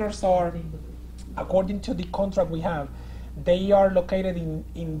 Those tutors are, according to the contract we have, they are located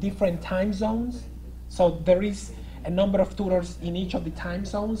in different time zones. So there is a number of tutors in each of the time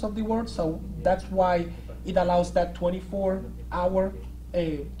zones of the world, so that's why it allows that 24-hour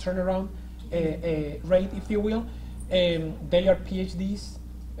turnaround rate, if you will. They are PhDs,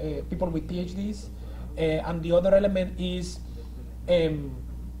 people with PhDs, and the other element is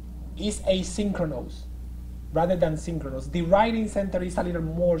asynchronous rather than synchronous. The writing center is a little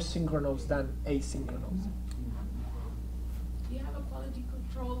more synchronous than asynchronous. You have a quality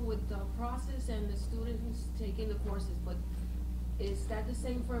control with the process and the students taking the courses, but is that the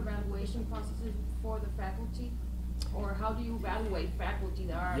same for evaluation processes for the faculty? Or how do you evaluate faculty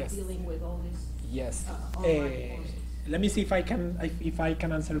that are dealing with all this? Yes. Online courses? Let me see if I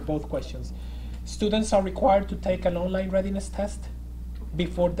can answer both questions. Students are required to take an online readiness test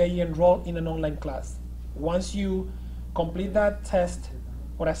before they enroll in an online class. Once you complete that test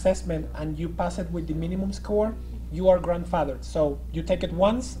or assessment and you pass it with the minimum score, you are grandfathered. So you take it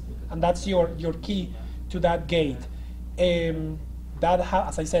once, and that's your key to that gate. That,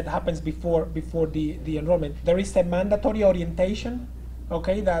 as I said, happens before the enrollment. There is a mandatory orientation,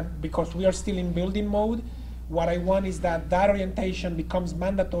 okay, that because we are still in building mode, what I want is that orientation becomes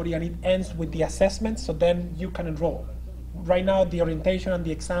mandatory and it ends with the assessment, so then you can enroll. Right now, the orientation and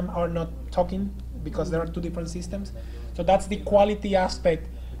the exam are not talking because there are 2 different systems. So that's the quality aspect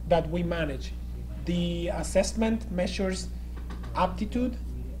that we manage. The assessment measures aptitude,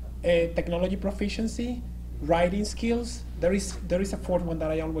 technology proficiency, writing skills. There is a 4th one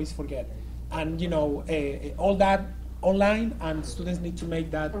that I always forget. And all that online, and students need to make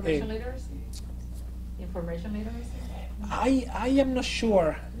that. Information literacy? Information literacy? I am not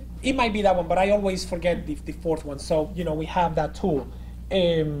sure. It might be that one, but I always forget the 4th one. So, we have that tool.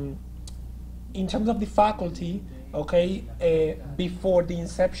 In terms of the faculty, okay, before the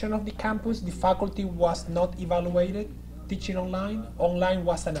inception of the campus, the faculty was not evaluated teaching online. Online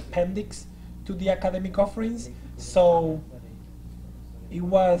was an appendix to the academic offerings. So it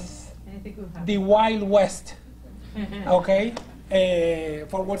was the Wild West, okay?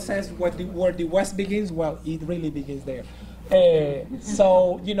 For what says where the West begins, well, it really begins there.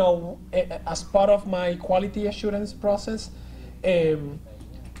 So, as part of my quality assurance process,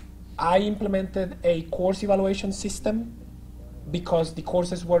 I implemented a course evaluation system because the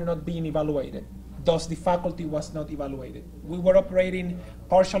courses were not being evaluated. Thus, the faculty was not evaluated. We were operating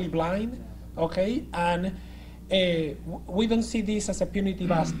partially blind, okay? And we don't see this as a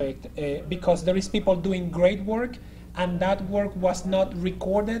punitive aspect because there is people doing great work, and that work was not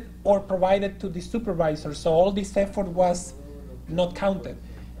recorded or provided to the supervisor. So all this effort was not counted.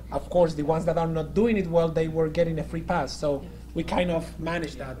 Of course, the ones that are not doing it well, they were getting a free pass. So we kind of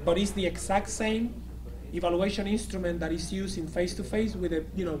managed that. But it's the exact same evaluation instrument that is used in face-to-face with a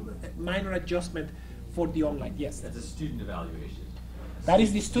minor adjustment for the online. Yes? That's a student evaluation. That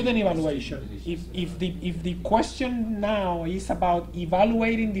is the student evaluation. If the question now is about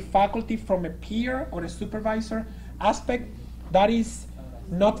evaluating the faculty from a peer or a supervisor aspect, that is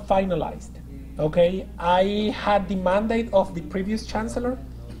not finalized. Okay, I had the mandate of the previous chancellor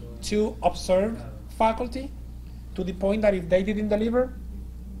to observe faculty to the point that if they didn't deliver,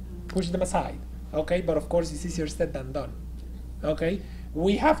 push them aside. Okay, but of course it's easier said than done. Okay,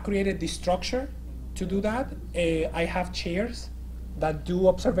 we have created the structure to do that. I have chairs that do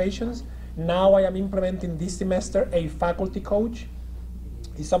observations. Now I am implementing this semester a faculty coach.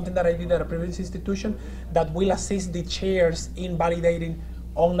 It's something that I did at a previous institution that will assist the chairs in validating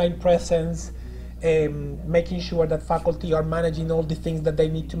online presence, making sure that faculty are managing all the things that they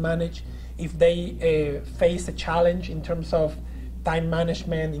need to manage. If they face a challenge in terms of time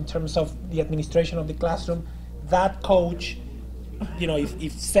management, in terms of the administration of the classroom, that coach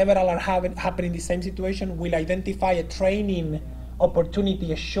if several are happening in the same situation, we'll identify a training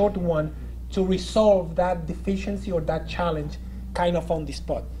opportunity, a short one, to resolve that deficiency or that challenge kind of on the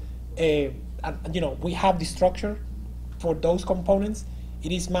spot. And, we have the structure for those components.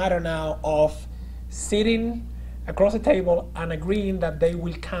 It is matter now of sitting across the table and agreeing that they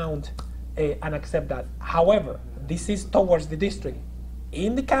will count and accept that. However, this is towards the district.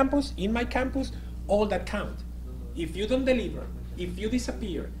 In the campus, in my campus, all that count. If you don't deliver, if you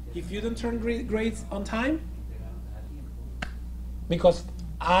disappear, if you don't turn grades on time, because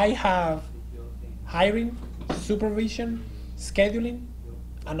I have hiring, supervision, scheduling,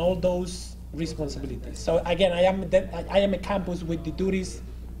 and all those responsibilities. So again, I am a campus with the duties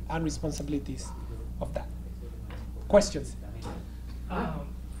and responsibilities of that. Questions?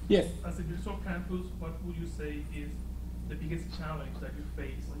 Yes. As a virtual campus, what would you say is the biggest challenge that you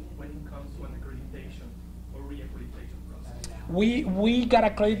face when it comes to an accreditation or re-accreditation process? We got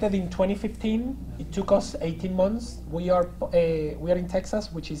accredited in 2015. It took us 18 months. We are in Texas,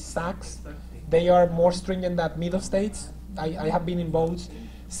 which is SACS. They are more stringent than middle states. I have been in both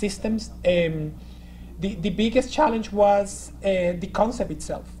systems. The biggest challenge was the concept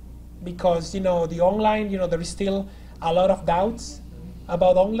itself, because the online, there is still a lot of doubts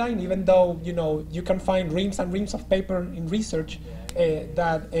about online, even though you can find reams and reams of paper in research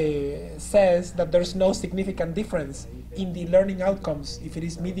that says that there's no significant difference in the learning outcomes if it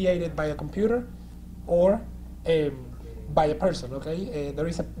is mediated by a computer or by a person. Okay, there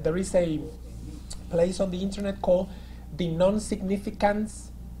is a place on the internet called the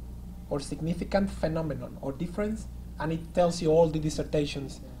non-significance or significant phenomenon or difference, and it tells you all the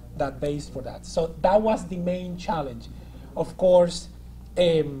dissertations that based for that. So that was the main challenge. Of course,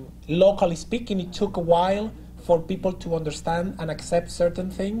 locally speaking, it took a while for people to understand and accept certain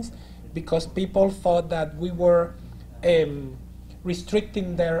things, because people thought that we were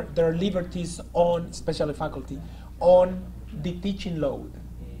restricting their liberties on, especially faculty, on the teaching load.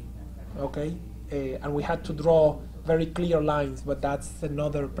 Okay, and we had to draw very clear lines, but that's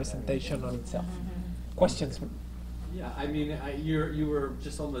another presentation on itself. Questions? Yeah, I mean, you were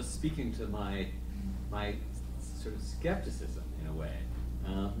just almost speaking to my sort of skepticism in a way,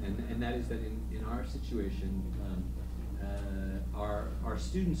 and that is that in our situation, our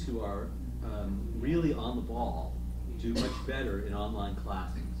students who are really on the ball do much better in online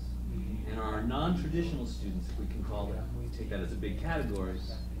classes, and our non-traditional students, if we can call them, we take that as a big category,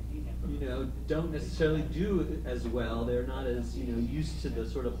 don't necessarily do as well. They're not as used to the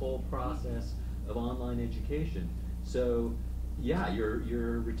sort of whole process of online education. So, yeah,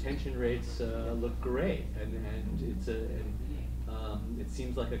 your retention rates look great, and it's it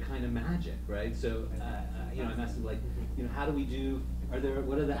seems like a kind of magic, right? So, I'm asking, like, how do we do?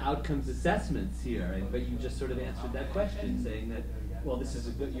 What are the outcomes assessments here? But you just sort of answered that question, saying that, well, this is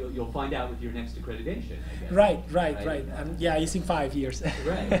you'll find out with your next accreditation, I guess. Right. Yeah, it's in 5 years.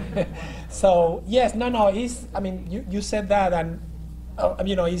 Right. So yes, no. You said that, and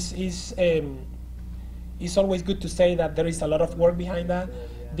it's always good to say that there is a lot of work behind that.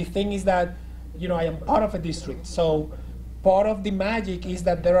 The thing is that I am part of a district, so part of the magic is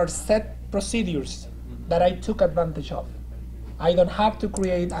that there are set procedures that I took advantage of. I don't have to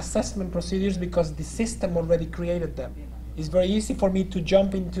create assessment procedures because the system already created them. It's very easy for me to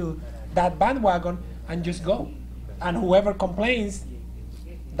jump into that bandwagon and just go. And whoever complains,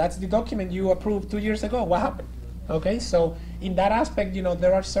 that's the document you approved 2 years ago. What happened? Okay, so in that aspect,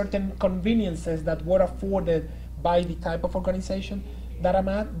 there are certain conveniences that were afforded by the type of organization that I'm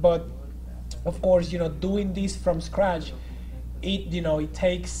at. But of course, doing this from scratch, it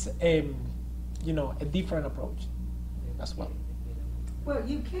takes a different approach as well. Well,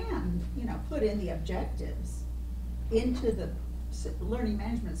 you can, put in the objectives into the learning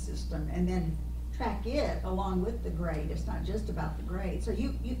management system and then track it along with the grade. It's not just about the grade. So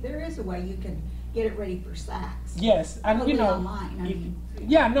there is a way you can get it ready for SACS. Yes, and totally online.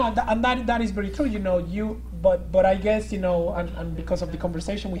 That is very true. But I guess and because of the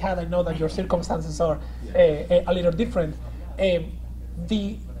conversation we had, I know that your circumstances are a little different.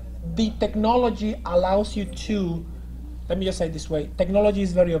 The technology allows you to. Let me just say it this way: technology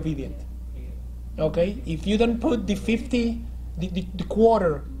is very obedient. Okay, if you don't put the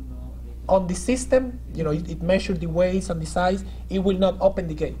quarter on the system, it measures the weights and the size, it will not open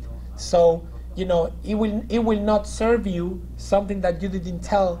the gate. So, it will not serve you something that you didn't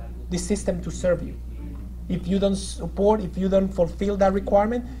tell the system to serve you. If you don't support, if you don't fulfill that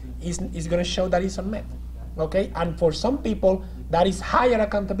requirement, it's going to show that it's unmet. Okay, and for some people, that is higher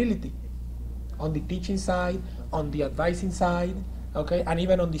accountability on the teaching side, on the advising side, okay, and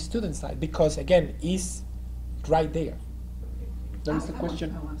even on the student side, because again, it's right there. There is a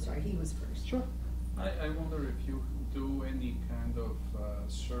question. Oh, I'm sorry, he was first. Sure. I wonder if you do any kind of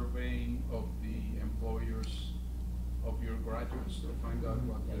surveying of the employers of your graduates to find out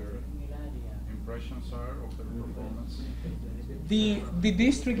what their impressions are of their performance. The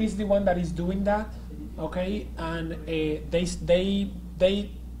district is the one that is doing that, okay, and they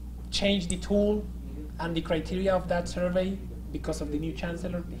changed the tool and the criteria of that survey because of the new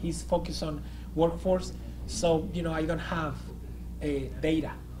chancellor. He's focused on workforce, so I don't have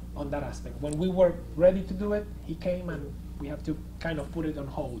data on that aspect. When we were ready to do it, he came and we have to kind of put it on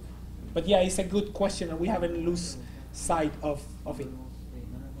hold. But yeah, it's a good question and we haven't lose sight of it.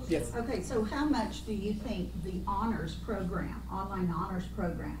 Yes. Okay, so how much do you think the honors program, online honors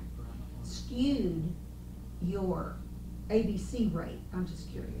program, skewed your ABC rate? I'm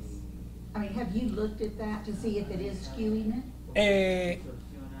just curious. I mean, have you looked at that to see if it is skewing it?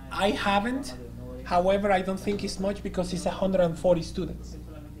 I haven't. However, I don't think it's much because it's 140 students.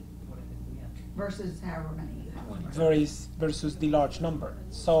 Versus however many you have. Versus the large number.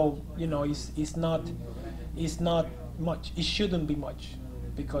 So, it's not much. It shouldn't be much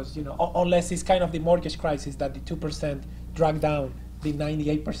because, unless it's kind of the mortgage crisis that the 2% drag down the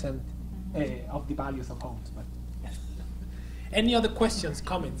 98% of the values of homes. But any other questions,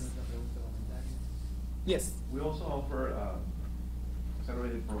 comments? Yes. We also offer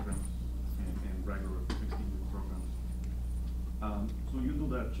accelerated programs and regular 16-week programs. So you do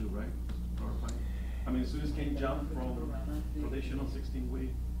that too, right? I mean, students can jump from traditional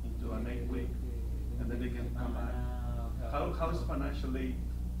 16-week into an 8-week, and then they can come back. How is financially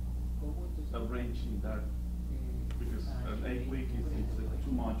arranged in that? Because an 8-week is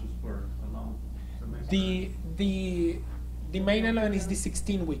 2 modules per long semester. The main element is the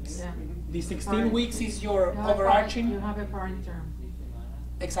 16 weeks. Yeah. The 16 weeks is your overarching. You have a parent term.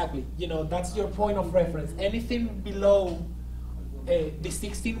 Exactly. That's your point of reference. Anything below the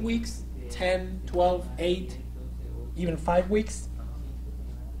 16 weeks, 10, 12, 8, even 5 weeks,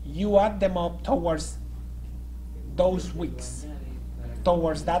 you add them up towards those weeks,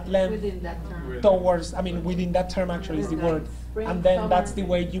 towards that length, Within that term. within that term actually is the word. And then that's the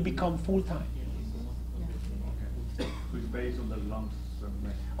way you become full-time. So it's based on the long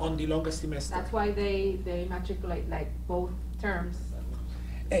semester. On the longest semester. That's why they matriculate like both terms.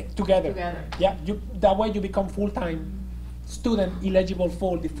 Together. Yeah. That way you become full-time student eligible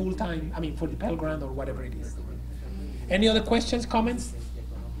for the full-time, for the Pell Grant or whatever it is. Any other questions, comments?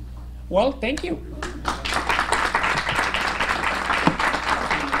 Well, thank you.